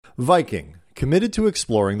Viking, committed to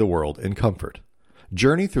exploring the world in comfort.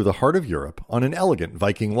 Journey through the heart of Europe on an elegant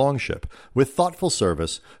Viking longship with thoughtful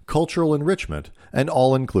service, cultural enrichment, and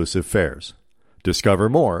all-inclusive fares. Discover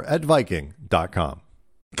more at Viking.com.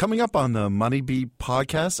 Coming up on the MoneyBeat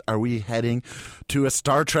podcast, are we heading to a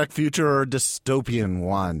Star Trek future or a dystopian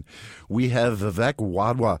one? We have Vivek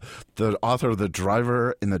Wadhwa, the author of The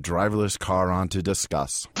Driver in the Driverless Car, on to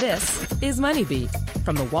discuss. This is MoneyBeat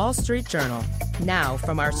from the Wall Street Journal. Now,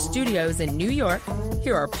 from our studios in New York,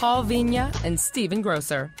 here are Paul Vigna and Stephen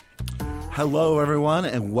Grocer. Hello, everyone,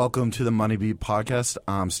 and welcome to the MoneyBeat podcast.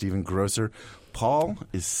 I'm Stephen Grocer. Paul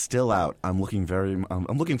is still out. I'm looking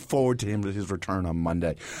forward to his return on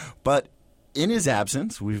Monday. But in his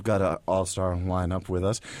absence, we've got an all-star lineup with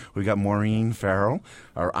us. We've got Maureen, Farrell,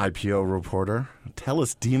 our IPO reporter.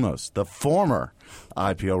 Telis Demos, the former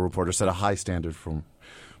IPO reporter, set a high standard for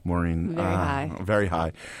Maureen. Very high. Very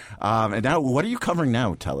high. And now, what are you covering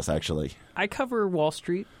now, Telis, actually? I cover Wall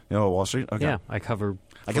Street. Oh, Wall Street? Okay. Yeah, I cover...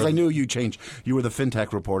 Because I knew you changed. You were the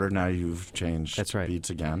fintech reporter. Now you've changed. That's right.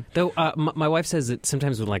 Beats again. Though my wife says that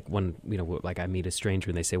sometimes when I meet a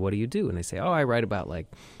stranger and they say, "What do you do?" and they say, "Oh, I write about like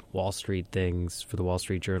Wall Street things for the Wall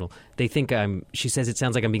Street Journal." They think she says it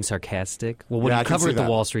sounds like I'm being sarcastic. Well, when you cover at the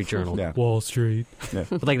Wall Street Journal, yeah. Wall Street, yeah.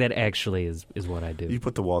 But like that actually is what I do. You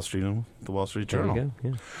put the Wall Street in the Wall Street Journal. There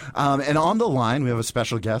you go. Yeah. And on the line, we have a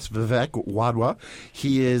special guest, Vivek Wadhwa.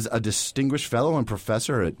 He is a distinguished fellow and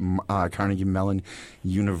professor at Carnegie Mellon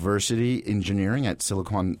University Engineering at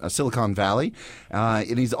Silicon Valley.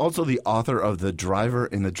 And he's also the author of The Driver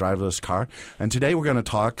in the Driverless Car. And today we're going to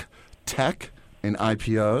talk tech and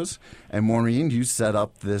IPOs. And Maureen, you set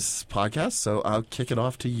up this podcast, so I'll kick it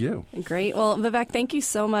off to you. Great. Well, Vivek, thank you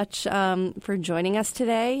so much for joining us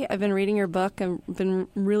today. I've been reading your book. I've been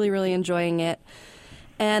really, really enjoying it.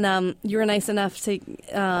 And you were nice enough to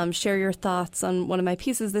share your thoughts on one of my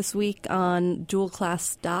pieces this week on dual-class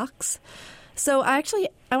stocks. So I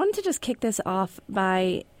wanted to just kick this off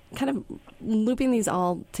by kind of looping these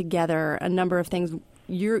all together, a number of things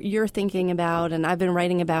you're thinking about and I've been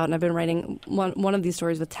writing about, and I've been writing one of these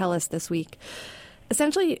stories with Telis this week.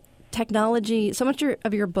 Essentially, technology, so much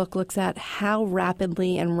of your book looks at how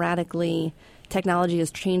rapidly and radically technology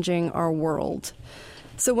is changing our world.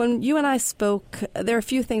 So when you and I spoke, there are a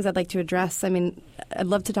few things I'd like to address. I mean, I'd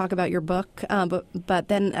love to talk about your book, but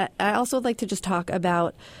then I also would like to just talk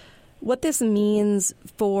about what this means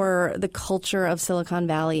for the culture of Silicon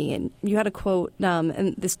Valley. And you had a quote,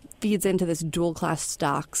 and this feeds into this dual-class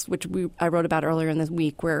stocks, which I wrote about earlier in this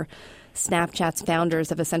week, where Snapchat's founders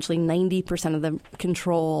have essentially 90% of the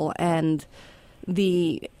control, and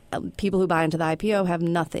the people who buy into the IPO have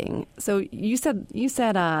nothing. So you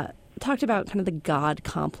talked about kind of the God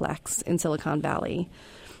complex in Silicon Valley.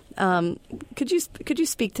 Could you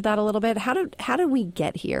speak to that a little bit? How do we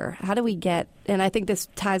get here? How do we get? And I think this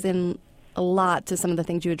ties in a lot to some of the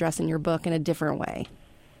things you address in your book in a different way.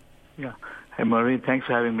 Yeah. Hey, Maureen, thanks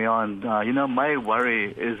for having me on. My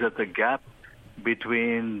worry is that the gap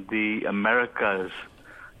between the Americas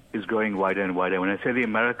is growing wider and wider. When I say the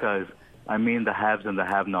Americas, I mean the haves and the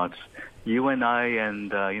have-nots. You and I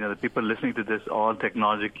and the people listening to this, all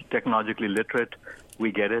technologically literate,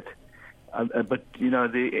 we get it. But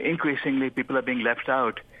increasingly people are being left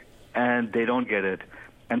out, and they don't get it.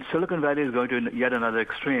 And Silicon Valley is going to yet another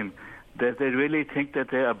extreme. That they really think that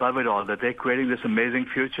they're above it all, that they're creating this amazing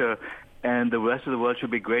future, and the rest of the world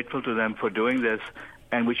should be grateful to them for doing this,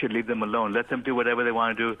 and we should leave them alone. Let them do whatever they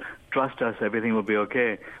want to do. Trust us, everything will be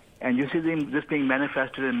okay. And you see this being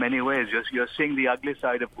manifested in many ways. You're seeing the ugly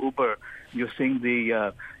side of Uber. You're seeing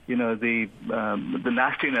the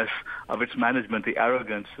nastiness of its management, the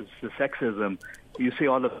arrogance, the sexism. You see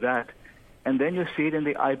all of that. And then you see it in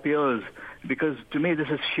the IPOs, because to me this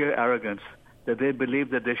is sheer arrogance, that they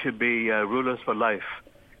believe that they should be rulers for life.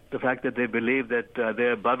 The fact that they believe that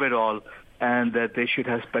they're above it all and that they should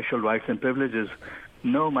have special rights and privileges.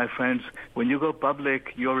 No, my friends, when you go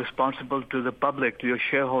public, you're responsible to the public, to your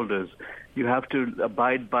shareholders. You have to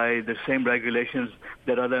abide by the same regulations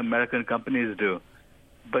that other American companies do.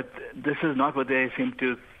 But this is not what they seem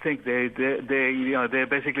to think. They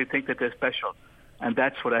basically think that they're special. And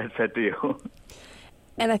that's what I had said to you.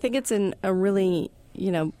 And I think it's a really,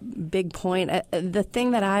 big point. The thing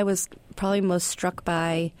that I was probably most struck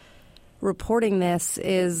by reporting this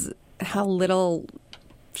is how little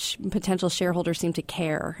potential shareholders seem to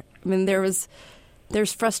care. I mean, there's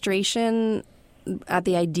frustration at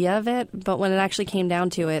the idea of it, but when it actually came down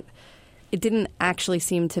to it, it didn't actually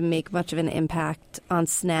seem to make much of an impact on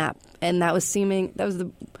Snap. And that was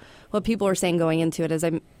what people were saying going into it. As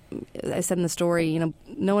I said in the story,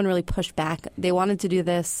 no one really pushed back. They wanted to do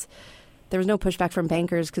this. there was no pushback from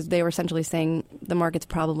bankers because they were essentially saying the market's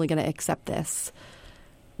probably going to accept this.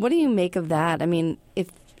 What do you make of that? I mean, if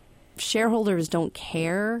shareholders don't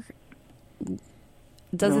care,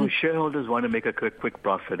 No, shareholders want to make a quick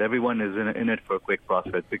profit. Everyone is in it for a quick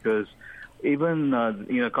profit because even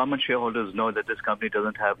common shareholders know that this company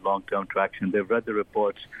doesn't have long-term traction. They've read the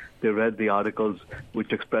reports, they've read the articles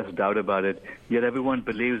which express doubt about it. Yet everyone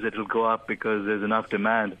believes that it'll go up because there's enough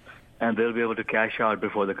demand, and they'll be able to cash out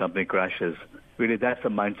before the company crashes. Really, that's the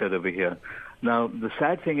mindset over here. Now, the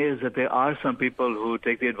sad thing is that there are some people who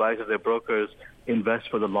take the advice of their brokers, invest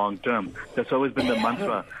for the long term. That's always been the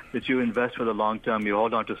mantra, that you invest for the long term, you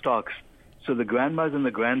hold on to stocks. So the grandmas and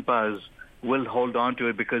the grandpas will hold on to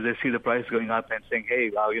it because they see the price going up and saying, hey,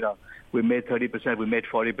 wow, we made 30%, we made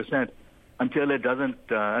 40%, until it doesn't,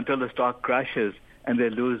 until the stock crashes and they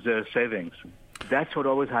lose their savings. That's what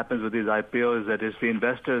always happens with these IPOs, that is the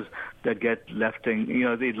investors that get left in,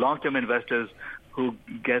 the long-term investors who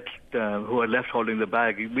are left holding the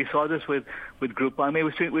bag. We saw this with Groupon. I mean,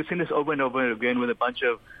 we've seen this over and over again with a bunch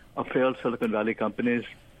of failed Silicon Valley companies,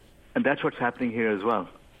 and that's what's happening here as well.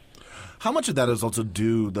 How much of that is also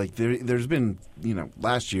due, like there's been,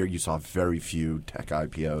 last year you saw very few tech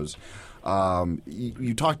IPOs.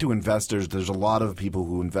 You talk to investors, there's a lot of people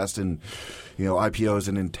who invest in, IPOs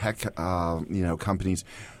and in tech, companies.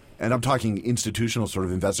 And I'm talking institutional sort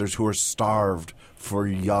of investors who are starved for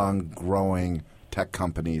young, growing tech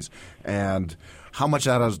companies. And how much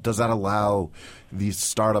does that allow these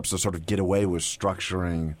startups to sort of get away with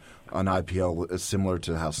structuring an IPO similar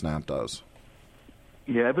to how Snap does?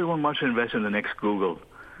 Yeah, everyone wants to invest in the next Google.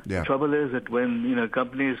 Yeah. The trouble is that when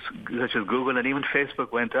companies such as Google and even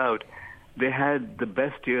Facebook went out, they had the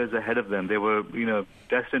best years ahead of them. They were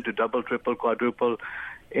destined to double, triple, quadruple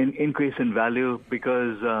increase in value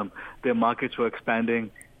because their markets were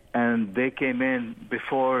expanding, and they came in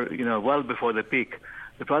before well before the peak.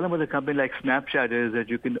 The problem with a company like Snapchat is that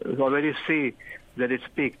you can already see that it's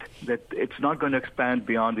peaked, that it's not going to expand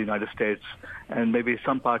beyond the United States and maybe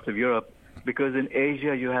some parts of Europe, because in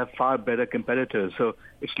Asia you have far better competitors. So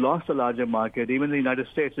it's lost a larger market. Even the United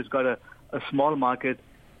States, it's got a small market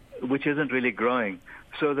which isn't really growing.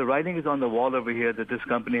 So the writing is on the wall over here that this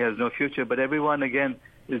company has no future, but everyone, again,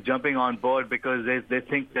 is jumping on board because they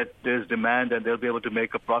think that there's demand and they'll be able to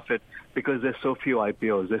make a profit because there's so few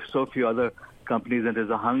IPOs. There's so few other companies, and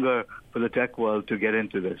there's a hunger for the tech world to get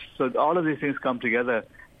into this. So all of these things come together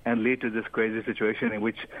and lead to this crazy situation in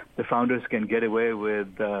which the founders can get away with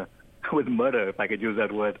murder, if I could use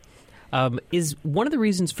that word. Is one of the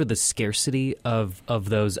reasons for the scarcity of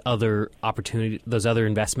those other those other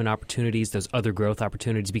investment opportunities, those other growth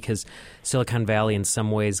opportunities, because Silicon Valley in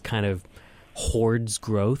some ways kind of hoards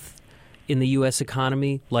growth in the U.S.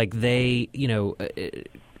 economy? Like they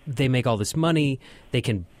make all this money, they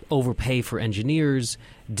can overpay for engineers,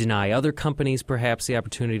 deny other companies perhaps the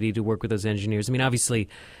opportunity to work with those engineers. I mean, obviously,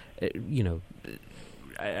 I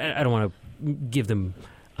don't want to give them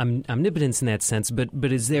omnipotence in that sense,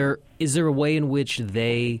 but is there a way in which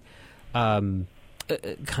they are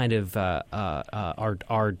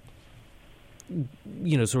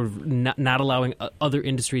sort of not allowing other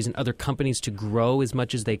industries and other companies to grow as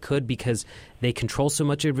much as they could because they control so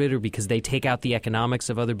much of it, or because they take out the economics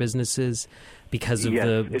of other businesses because of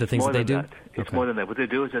the things that they do? It's more than that. What they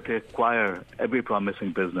do is that they acquire every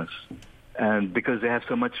promising business, and because they have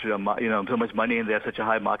so much so much money and they have such a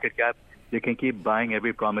high market cap, they can keep buying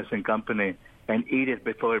every promising company and eat it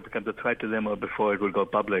before it becomes a threat to them or before it will go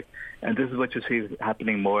public. And this is what you see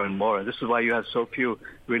happening more and more. And this is why you have so few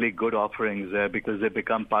really good offerings there, because they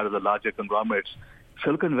become part of the larger conglomerates.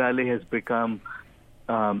 Silicon Valley has become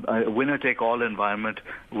a winner-take-all environment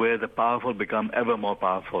where the powerful become ever more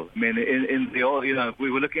powerful. I mean, in the old, we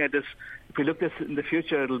were looking at this. If we look at this in the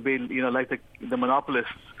future, it'll be like the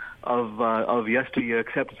monopolists of yesteryear,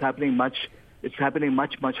 except it's happening much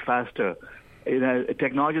faster.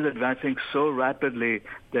 Technology is advancing so rapidly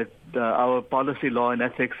that our policy, law, and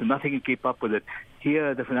ethics, nothing can keep up with it.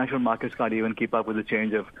 Here, the financial markets can't even keep up with the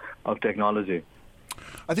change of technology.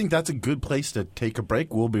 I think that's a good place to take a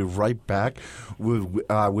break. We'll be right back with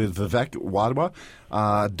Vivek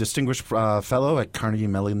Wadhwa, distinguished fellow at Carnegie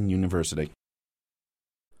Mellon University.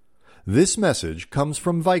 This message comes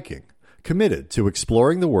from Viking, committed to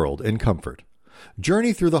exploring the world in comfort.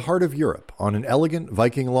 Journey through the heart of Europe on an elegant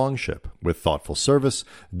Viking longship with thoughtful service,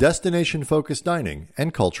 destination-focused dining,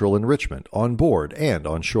 and cultural enrichment on board and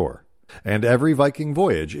on shore. And every Viking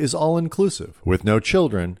voyage is all-inclusive, with no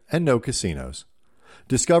children and no casinos.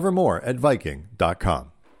 Discover more at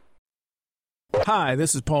Viking.com. Hi,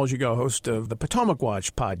 this is Paul Gigot, host of the Potomac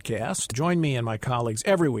Watch podcast. Join me and my colleagues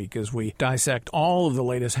every week as we dissect all of the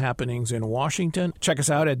latest happenings in Washington. Check us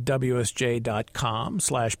out at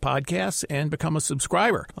WSJ.com/podcasts and become a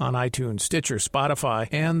subscriber on iTunes, Stitcher, Spotify,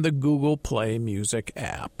 and the Google Play Music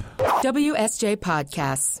app. WSJ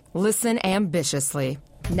Podcasts. Listen ambitiously.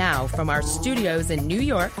 Now, from our studios in New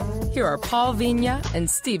York, here are Paul Vigna and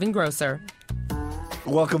Stephen Grocer.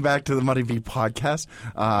 Welcome back to the MoneyBeat podcast.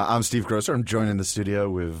 I'm Steve Grocer. I'm joined in the studio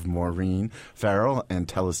with Maureen, Farrell, and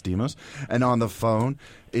Telis. And on the phone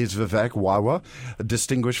is Vivek Wadhwa, a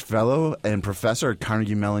distinguished fellow and professor at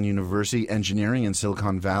Carnegie Mellon University Engineering in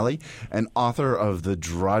Silicon Valley, and author of The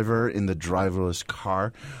Driver in the Driverless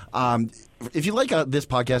Car. If you like this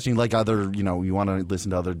podcast and you like other, you want to listen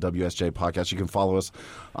to other WSJ podcasts, you can follow us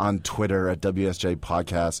on Twitter at WSJ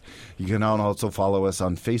Podcast. You can also follow us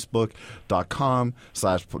on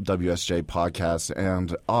Facebook.com/WSJ Podcast.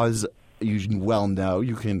 And as you well know,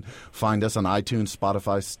 you can find us on iTunes,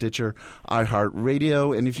 Spotify, Stitcher,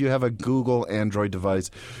 iHeartRadio. And if you have a Google Android device,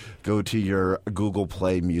 go to your Google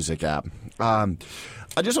Play Music app. I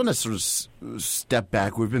just want to sort of step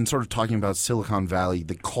back. We've been sort of talking about Silicon Valley,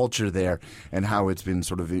 the culture there, and how it's been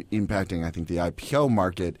sort of impacting, I think, the IPO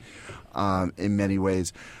market in many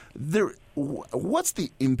ways. What's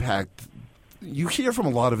the impact? You hear from a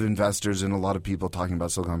lot of investors and a lot of people talking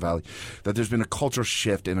about Silicon Valley that there's been a cultural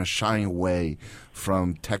shift and a shying away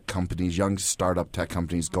from tech companies, young startup tech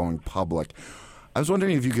companies going public. I was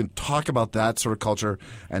wondering if you could talk about that sort of culture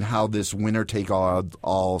and how this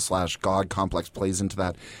winner-take-all/God complex plays into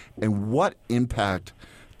that, and what impact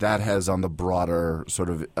that has on the broader sort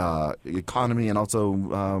of economy and also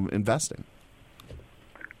investing.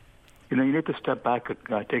 You need to step back,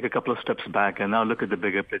 take a couple of steps back, and now look at the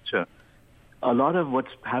bigger picture. A lot of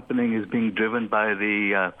what's happening is being driven by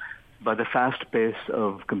the fast pace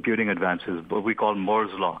of computing advances, what we call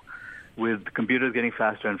Moore's Law. With computers getting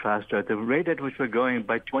faster and faster, at the rate at which we're going,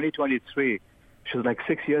 by 2023, which is like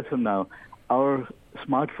 6 years from now, our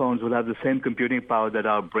smartphones will have the same computing power that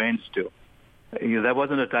our brains do. That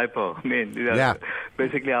wasn't a typo. I mean,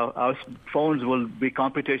 basically our phones will be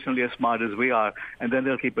computationally as smart as we are, and then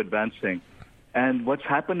they'll keep advancing. And what's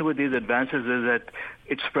happened with these advances is that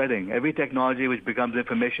it's spreading. Every technology which becomes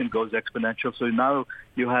information goes exponential. So now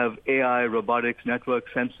you have AI, robotics, network,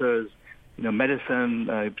 sensors, medicine,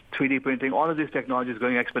 3D printing, all of these technologies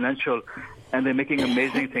going exponential, and they're making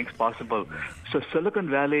amazing things possible. So Silicon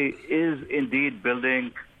Valley is indeed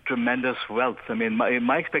building tremendous wealth. I mean,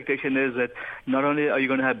 my expectation is that not only are you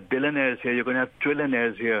going to have billionaires here, you're going to have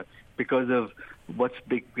trillionaires here because of what's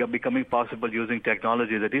becoming possible using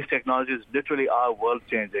technology, that these technologies literally are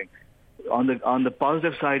world-changing. On the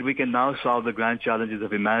positive side, we can now solve the grand challenges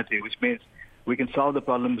of humanity, which means we can solve the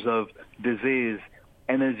problems of disease,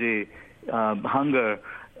 energy, hunger,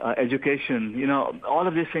 education. All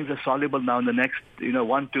of these things are soluble now in the next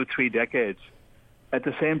 1, 2, 3 decades. At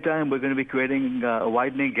the same time, we're going to be creating a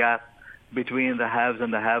widening gap between the haves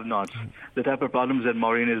and the have-nots. The type of problems that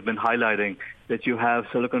Maureen has been highlighting, that you have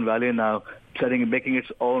Silicon Valley now making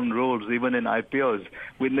its own rules, even in IPOs.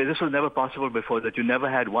 This was never possible before, that you never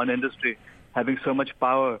had one industry having so much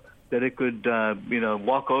power that it could,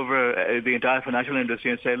 walk over the entire financial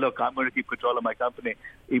industry and say, look, I'm going to keep control of my company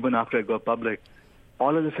even after I go public.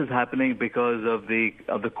 All of this is happening because of the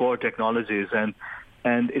core technologies, and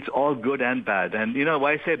it's all good and bad. And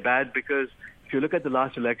why I say bad? Because if you look at the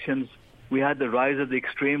last elections, we had the rise of the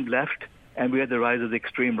extreme left and we had the rise of the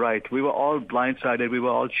extreme right. We were all blindsided. We were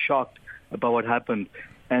all shocked about what happened.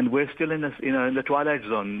 And we're still in this, in the twilight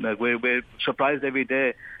zone. We're surprised every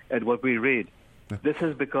day at what we read. This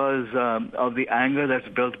is because of the anger that's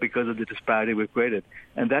built because of the disparity we've created.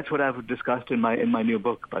 And that's what I've discussed in my new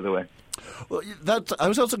book, by the way. Well, I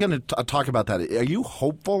was also going to talk about that. Are you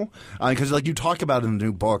hopeful? Because you talk about in the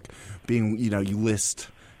new book, being, you list,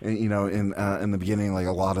 in the beginning, like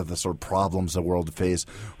a lot of the sort of problems the world face,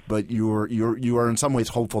 but you are in some ways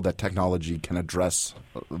hopeful that technology can address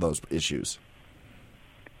those issues.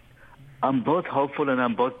 I'm both hopeful and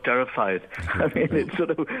I'm both terrified. I mean, it's sort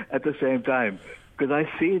of at the same time, because I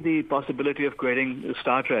see the possibility of creating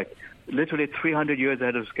Star Trek literally 300 years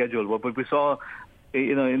ahead of schedule. What we saw,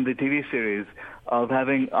 in the TV series, of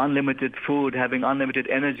having unlimited food, having unlimited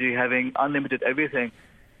energy, having unlimited everything,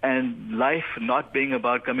 and life not being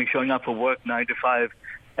about showing up for work 9 to 5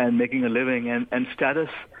 and making a living, and status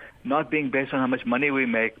not being based on how much money we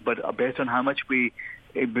make, but based on how much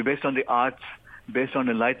based on the arts, based on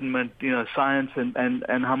enlightenment, science,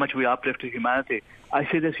 and how much we uplift to humanity. I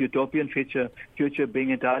see this utopian future being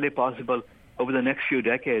entirely possible over the next few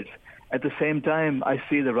decades. At the same time, I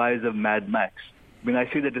see the rise of Mad Max. I mean,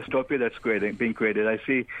 I see the dystopia that's being created. I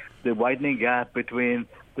see the widening gap between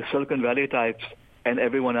the Silicon Valley types and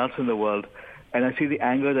everyone else in the world. And I see the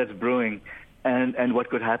anger that's brewing and what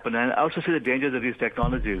could happen. And I also see the dangers of these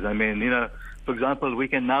technologies. I mean, for example, we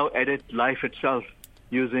can now edit life itself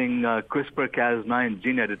using CRISPR-Cas9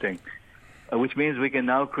 gene editing, which means we can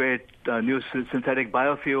now create new synthetic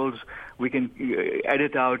biofuels. We can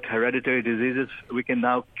edit out hereditary diseases. We can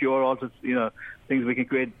now cure all sorts, things. We can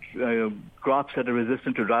create crops that are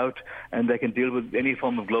resistant to drought, and they can deal with any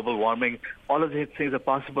form of global warming. All of these things are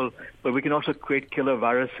possible, but we can also create killer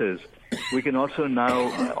viruses. We can also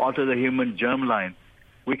now alter the human germline.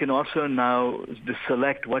 We can also now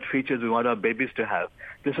select what features we want our babies to have.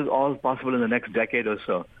 This is all possible in the next decade or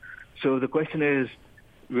so. So the question is,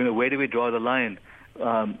 where do we draw the line?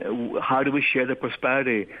 How do we share the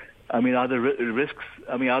prosperity? I mean, are the risks?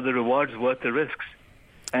 I mean, are the rewards worth the risks?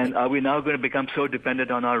 And are we now going to become so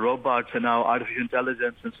dependent on our robots and our artificial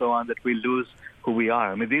intelligence and so on that we lose who we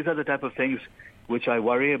are? I mean, these are the type of things which I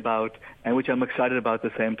worry about and which I'm excited about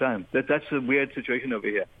at the same time. That's a weird situation over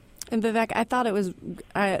here. And Vivek, I thought it was,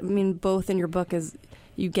 both in your book is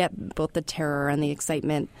you get both the terror and the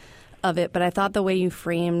excitement of it, but I thought the way you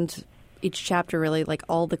framed each chapter, really, like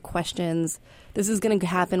all the questions, this is going to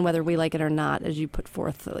happen whether we like it or not, as you put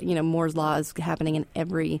forth, Moore's Law is happening in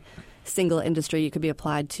every single industry you could be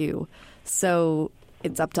applied to. So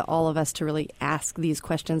it's up to all of us to really ask these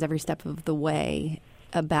questions every step of the way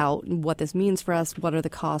about what this means for us, what are the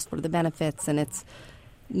costs, what are the benefits, and it's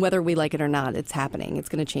whether we like it or not, it's happening. It's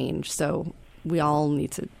going to change. So we all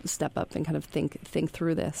need to step up and kind of think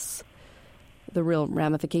through this, the real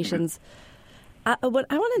ramifications. What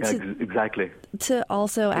I wanted to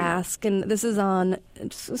also ask, and this is on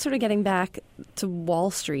sort of getting back to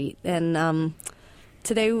Wall Street, and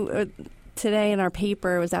today in our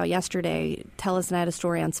paper, it was out yesterday, Telis and I had a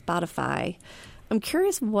story on Spotify. I'm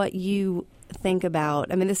curious what you think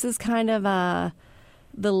about. I mean, this is kind of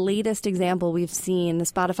the latest example we've seen.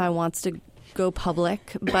 Spotify wants to go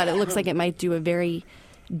public, but it looks like it might do a very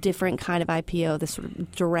different kind of IPO, this sort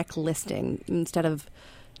of direct listing. Instead of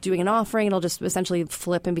doing an offering, it'll just essentially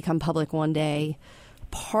flip and become public one day.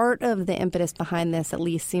 Part of the impetus behind this, at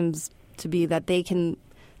least, seems to be that the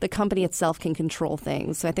company itself can control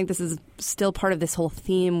things. So I think this is still part of this whole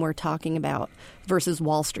theme we're talking about versus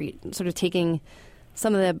Wall Street, sort of taking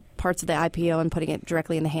some of the parts of the IPO and putting it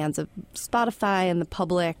directly in the hands of Spotify and the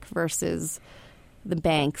public versus the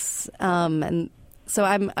banks. And so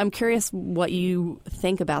I'm curious what you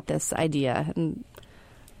think about this idea and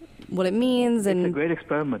what it means. And it's a great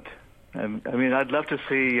experiment. I mean, I'd love to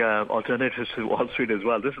see alternatives to Wall Street as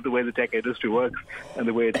well. This is the way the tech industry works and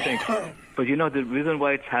the way it thinks. But the reason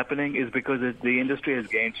why it's happening is because the industry has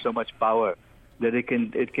gained so much power that it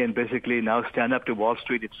can basically now stand up to Wall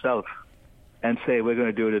Street itself and say, we're going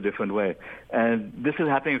to do it a different way. And this is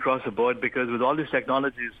happening across the board because with all these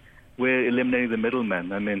technologies, we're eliminating the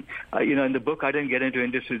middlemen. I mean, in the book, I didn't get into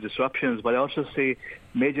industry disruptions, but I also see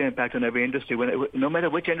major impact on every industry. No matter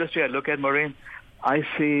which industry I look at, Maureen, I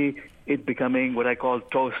see it becoming what I call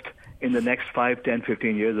toast in the next 5, 10,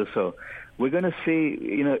 15 years or so. We're going to see,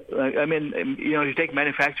 you take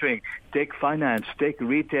manufacturing, take finance, take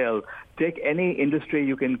retail, take any industry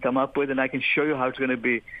you can come up with, and I can show you how it's going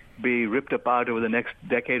to be ripped apart over the next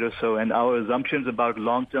decade or so. And our assumptions about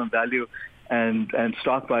long-term value and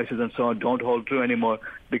stock prices and so on don't hold true anymore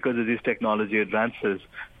because of these technology advances.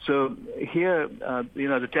 So here,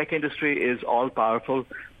 the tech industry is all-powerful.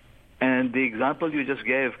 And the example you just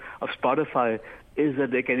gave of Spotify is that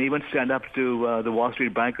they can even stand up to the Wall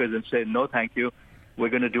Street bankers and say, no, thank you, we're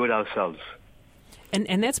going to do it ourselves.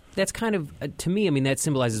 And that's kind of, to me, I mean, that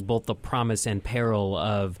symbolizes both the promise and peril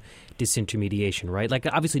of disintermediation, right? Like,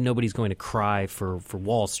 obviously, nobody's going to cry for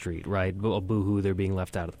Wall Street, right? Boo-hoo, they're being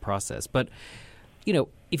left out of the process. But,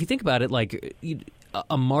 if you think about it, like,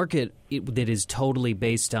 a market that is totally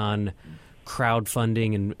based on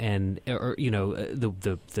crowdfunding and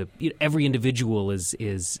every individual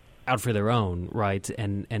is out for their own, right?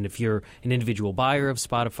 And if you're an individual buyer of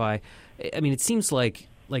Spotify, I mean, it seems like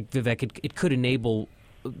Vivek, it could enable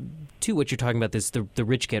to what you're talking about, this the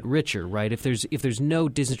rich get richer, right? If there's no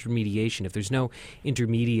disintermediation, if there's no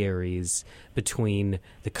intermediaries between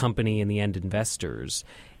the company and the end investors,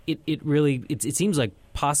 it seems like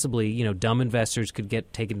possibly dumb investors could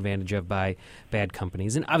get taken advantage of by bad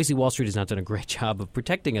companies. And obviously Wall Street has not done a great job of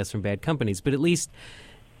protecting us from bad companies, but at least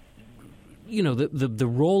the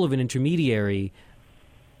role of an intermediary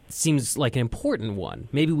seems like an important one.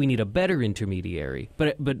 Maybe we need a better intermediary,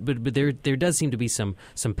 but there does seem to be some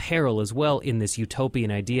peril as well in this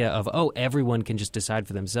utopian idea of everyone can just decide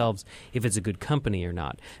for themselves if it's a good company or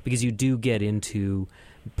not, because you do get into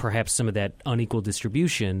perhaps some of that unequal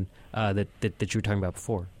distribution that you were talking about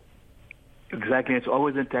before. Exactly. It's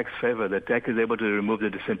always in tech's favor that tech is able to remove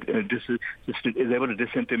is able to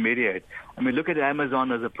disintermediate. I mean, look at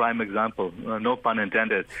Amazon as a prime example. No pun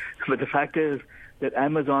intended. But the fact is that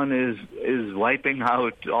Amazon is wiping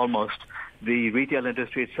out almost the retail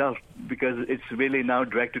industry itself because it's really now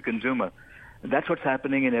direct to consumer. That's what's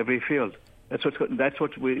happening in every field. That's what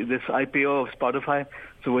this IPO of Spotify.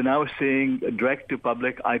 So we're now seeing direct to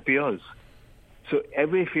public IPOs. So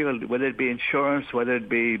every field, whether it be insurance, whether it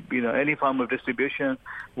be any form of distribution,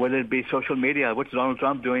 whether it be social media, what's Donald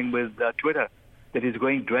Trump doing with Twitter? That he's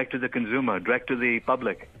going direct to the consumer, direct to the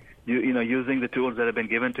public. Using the tools that have been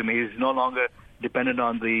given to me. He's no longer dependent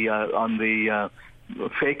on the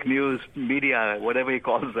fake news media, whatever he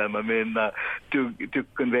calls them. I mean, to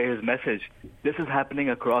convey his message. This is happening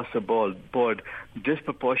across the board.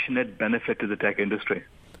 Disproportionate benefit to the tech industry.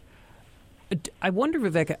 I wonder,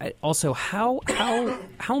 Vivek, also how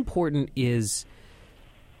important is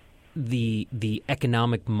the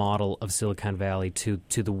economic model of Silicon Valley to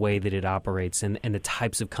the way that it operates and the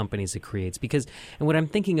types of companies it creates? Because what I'm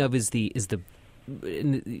thinking of is the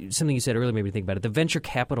something you said earlier made me think about it. The venture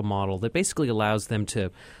capital model that basically allows them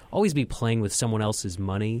to always be playing with someone else's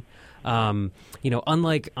money.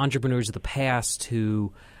 Unlike entrepreneurs of the past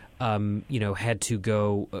who had to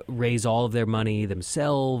go raise all of their money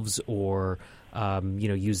themselves or,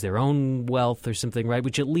 use their own wealth or something, right?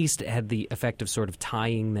 Which at least had the effect of sort of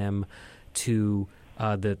tying them to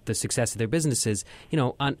the success of their businesses.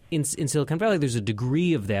 In Silicon Valley, there's a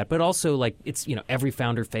degree of that, but also like it's every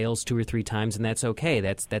founder fails 2 or 3 times, and that's okay.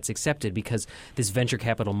 That's accepted because this venture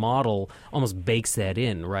capital model almost bakes that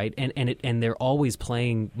in, right? And they're always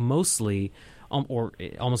playing mostly. Or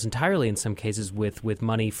almost entirely in some cases with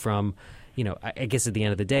money from, I guess at the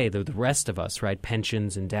end of the day, the rest of us, right?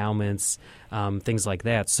 Pensions, endowments, things like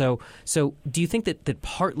that. So do you think that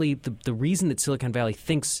partly the reason that Silicon Valley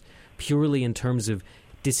thinks purely in terms of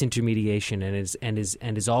disintermediation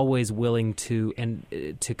and is always willing to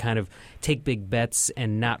kind of take big bets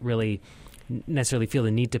and not really necessarily feel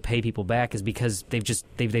the need to pay people back is because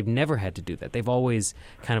they've never had to do that. They've always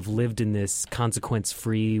kind of lived in this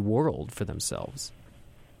consequence-free world for themselves.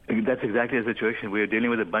 That's exactly the situation. We are dealing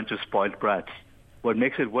with a bunch of spoiled brats. What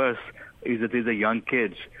makes it worse is that these are young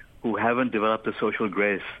kids who haven't developed the social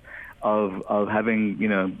grace of having,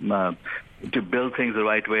 to build things the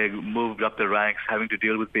right way, moved up the ranks, having to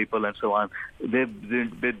deal with people and so on. They've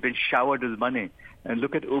been showered with money. And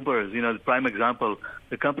look at Uber's, the prime example.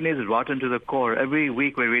 The company is rotten to the core. Every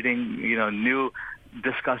week we're reading, new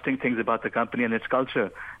disgusting things about the company and its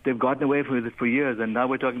culture. They've gotten away from it for years, and now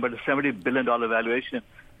we're talking about a $70 billion valuation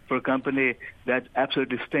for a company that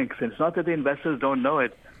absolutely stinks. And it's not that the investors don't know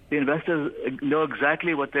it. The investors know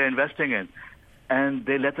exactly what they're investing in, and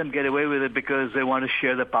they let them get away with it because they want to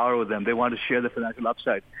share the power with them. They want to share the financial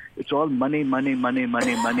upside. It's all money, money, money,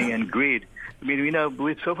 money, money, and greed. I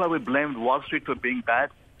mean, so far we blamed Wall Street for being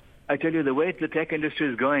bad. I tell you, the way the tech industry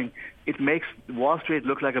is going, it makes Wall Street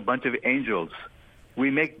look like a bunch of angels.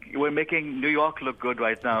 We're making New York look good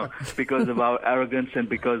right now because of our arrogance and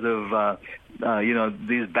because of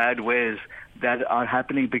these bad ways that are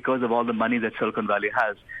happening because of all the money that Silicon Valley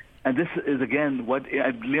has. And this is, again, what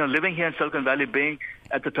living here in Silicon Valley, being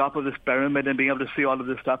at the top of this pyramid and being able to see all of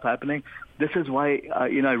this stuff happening, this is why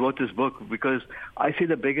I wrote this book, because I see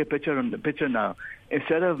the bigger picture now.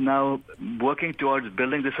 Instead of now working towards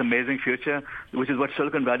building this amazing future, which is what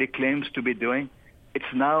Silicon Valley claims to be doing, it's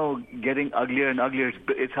now getting uglier and uglier.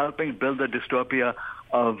 It's helping build the dystopia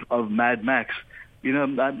of Mad Max.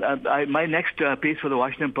 My next piece for the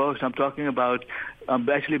Washington Post, I'm talking about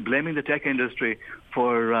actually blaming the tech industry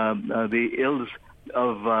for the ills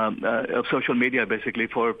of social media, basically,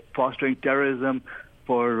 for fostering terrorism,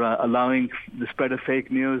 for allowing the spread of fake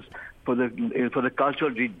news, for the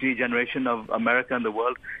cultural degeneration of America and the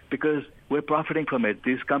world, because we're profiting from it.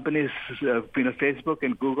 These companies, Facebook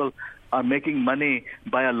and Google, are making money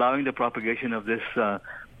by allowing the propagation of this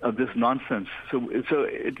nonsense. So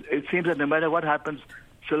it seems that no matter what happens,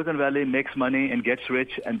 Silicon Valley makes money and gets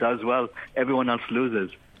rich and does well. Everyone else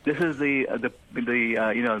loses. This is the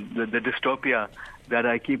dystopia that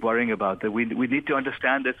I keep worrying about. That we need to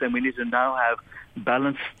understand this, and we need to now have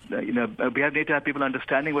balanced. We need to have people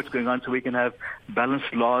understanding what's going on, so we can have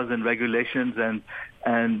balanced laws and regulations, and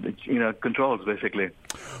and controls, basically.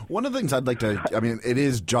 One of the things I'd like to, it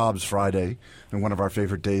is Jobs Friday, and one of our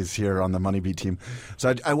favorite days here on the MoneyBeat team.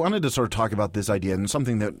 So I wanted to sort of talk about this idea, and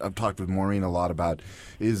something that I've talked with Maureen a lot about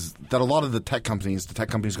is that a lot of the tech companies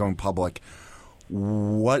going public,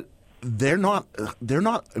 they're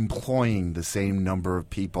not employing the same number of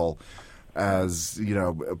people as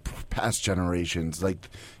past generations. Like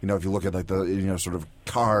if you look at like the sort of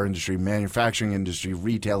car industry, manufacturing industry,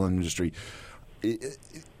 retail industry,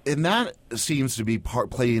 and that seems to be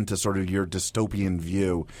play into sort of your dystopian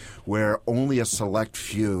view, where only a select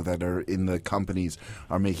few that are in the companies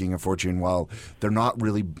are making a fortune, while they're not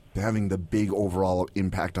really having the big overall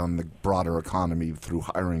impact on the broader economy through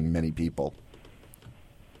hiring many people.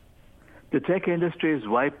 The tech industry is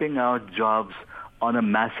wiping out jobs on a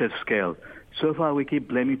massive scale. So far, we keep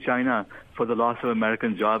blaming China for the loss of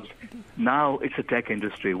American jobs. Now it's a tech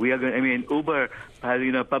industry. Uber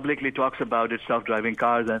has, publicly talks about its self-driving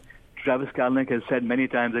cars, and Travis Kalanick has said many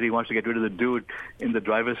times that he wants to get rid of the dude in the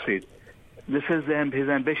driver's seat. This is his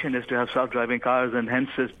ambition is to have self-driving cars, and hence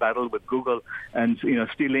his battle with Google and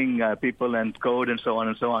stealing people and code and so on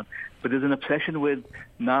and so on. But there's an obsession with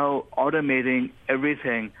now automating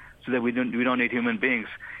everything so that we don't need human beings.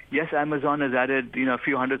 Yes, Amazon has added a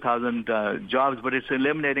few 100,000 jobs, but it's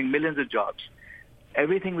eliminating millions of jobs.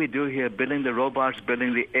 Everything we do here, building the robots,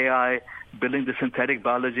 building the AI, building the synthetic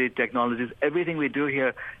biology technologies, everything we do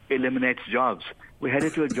here eliminates jobs. We're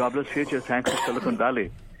headed to a jobless future thanks to Silicon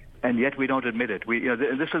Valley, and yet we don't admit it.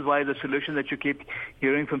 This is why the solution that you keep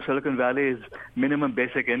hearing from Silicon Valley is minimum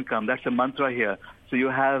basic income. That's the mantra here. So you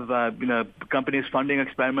have companies funding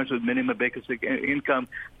experiments with minimum basic income,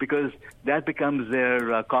 because that becomes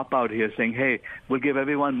their cop-out here, saying, hey, we'll give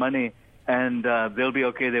everyone money and they'll be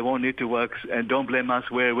okay. They won't need to work, and don't blame us.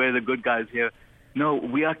 We're the good guys here. No,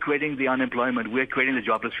 we are creating the unemployment. We're creating the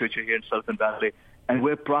jobless future here in Silicon Valley, and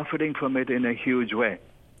we're profiting from it in a huge way.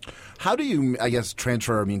 How do you,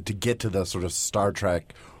 transfer, to get to the sort of Star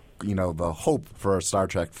Trek, the hope for a Star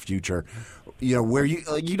Trek future, where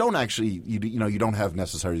you don't actually, you don't have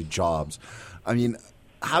necessarily jobs.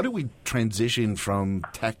 How do we transition from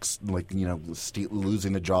techs,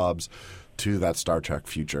 losing the jobs to that Star Trek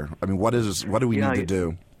future? What do we need to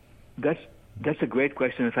do? That's a great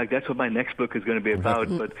question. In fact, that's what my next book is going to be about.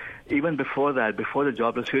 But even before that, before the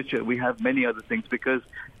jobless future, we have many other things. Because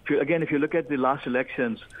if you look at the last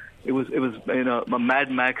elections, it was a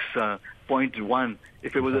Mad Max point one.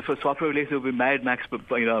 If it was a software release, it would be Mad Max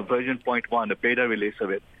version 0.1, a beta release of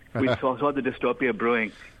it. We saw the dystopia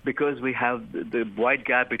brewing because we have the wide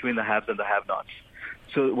gap between the haves and the have-nots.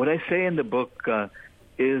 So what I say in the book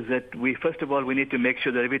is that first of all, we need to make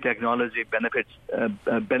sure that every technology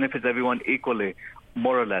benefits everyone equally,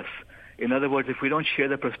 more or less. In other words, if we don't share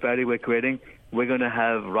the prosperity we're creating, we're going to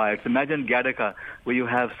have riots. Imagine Gattaca, where you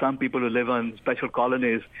have some people who live on special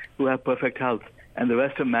colonies who have perfect health, and the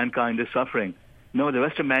rest of mankind is suffering. No, the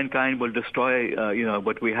rest of mankind will destroy,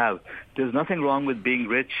 what we have. There's nothing wrong with being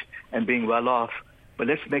rich and being well off, but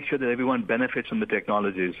let's make sure that everyone benefits from the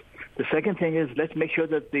technologies. The second thing is let's make sure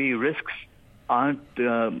that the risks aren't,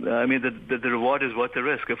 the reward is worth the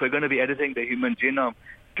risk. If we're going to be editing the human genome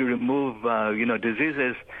to remove,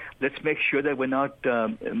 diseases, let's make sure that we're not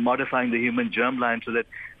modifying the human germline so that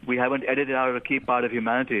we haven't edited out a key part of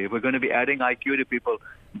humanity. If we're going to be adding IQ to people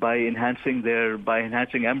by enhancing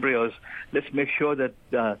embryos, let's make sure that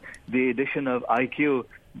the addition of IQ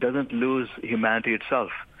doesn't lose humanity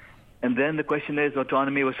itself. And then the question is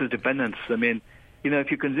autonomy versus dependence.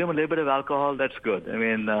 If you consume a little bit of alcohol, that's good.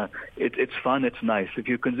 It's fun, it's nice. If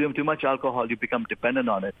you consume too much alcohol, you become dependent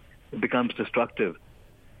on it. It becomes destructive.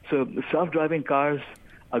 So self-driving cars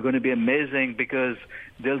are going to be amazing because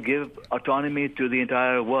they'll give autonomy to the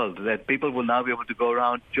entire world, that people will now be able to go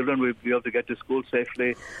around, children will be able to get to school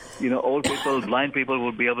safely, old people, blind people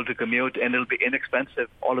will be able to commute, and it'll be inexpensive.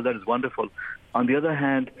 All of that is wonderful. On the other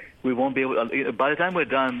hand, we won't be able by the time we're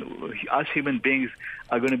done, us human beings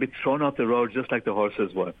are going to be thrown off the road just like the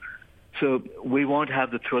horses were. So we won't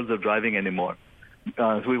have the thrills of driving anymore.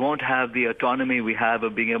 So we won't have the autonomy we have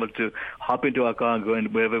of being able to hop into our car and go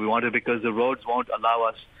in wherever we want to, because the roads won't allow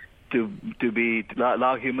us to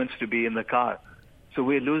allow humans to be in the car. So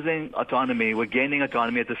we're losing autonomy. We're gaining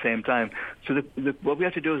autonomy at the same time. So what we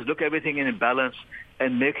have to do is look everything in balance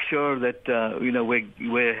and make sure that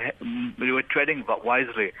we're treading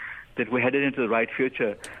wisely, that we're headed into the right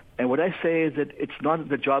future. And what I say is that it's not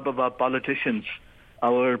the job of our politicians,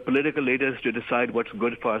 our political leaders, to decide what's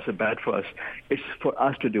good for us or bad for us. It's for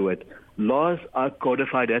us to do it. Laws are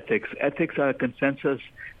codified ethics. Ethics are a consensus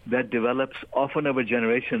that develops often over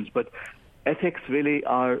generations, but ethics really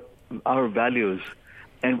are our values.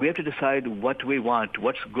 And we have to decide what we want,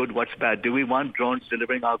 what's good, what's bad. Do we want drones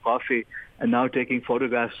delivering our coffee and now taking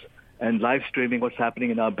photographs and live streaming what's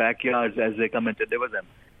happening in our backyards as they come and deliver them?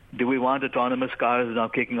 Do we want autonomous cars now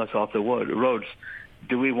kicking us off the roads?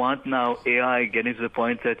 Do we want now AI getting to the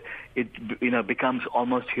point that it becomes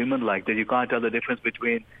almost human-like, that you can't tell the difference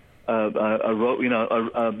between a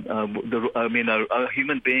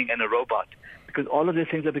human being and a robot? Because all of these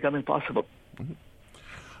things are becoming possible. Mm-hmm.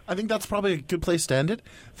 I think that's probably a good place to end it.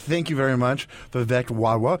 Thank you very much, Vivek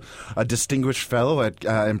Wadhwa, a distinguished fellow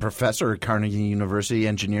and professor at Carnegie University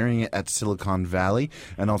Engineering at Silicon Valley,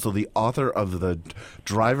 and also the author of The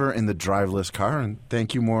Driver in the Driverless Car. And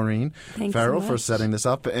thank you, Maureen Farrell, for setting this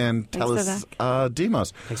up, and Telis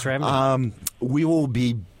Demos. Thanks for having me. We will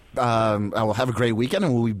be I will have a great weekend,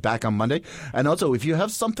 and we'll be back on Monday. And also, if you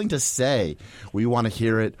have something to say, we want to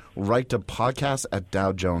hear it. Write to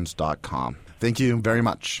podcast@dowjones.com. Thank you very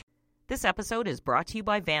much. This episode is brought to you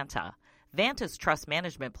by Vanta. Vanta's trust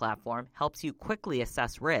management platform helps you quickly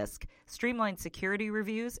assess risk, streamline security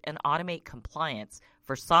reviews, and automate compliance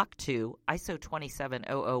for SOC 2, ISO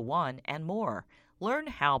 27001, and more. Learn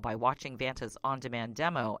how by watching Vanta's on-demand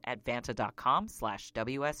demo at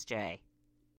vanta.com/WSJ.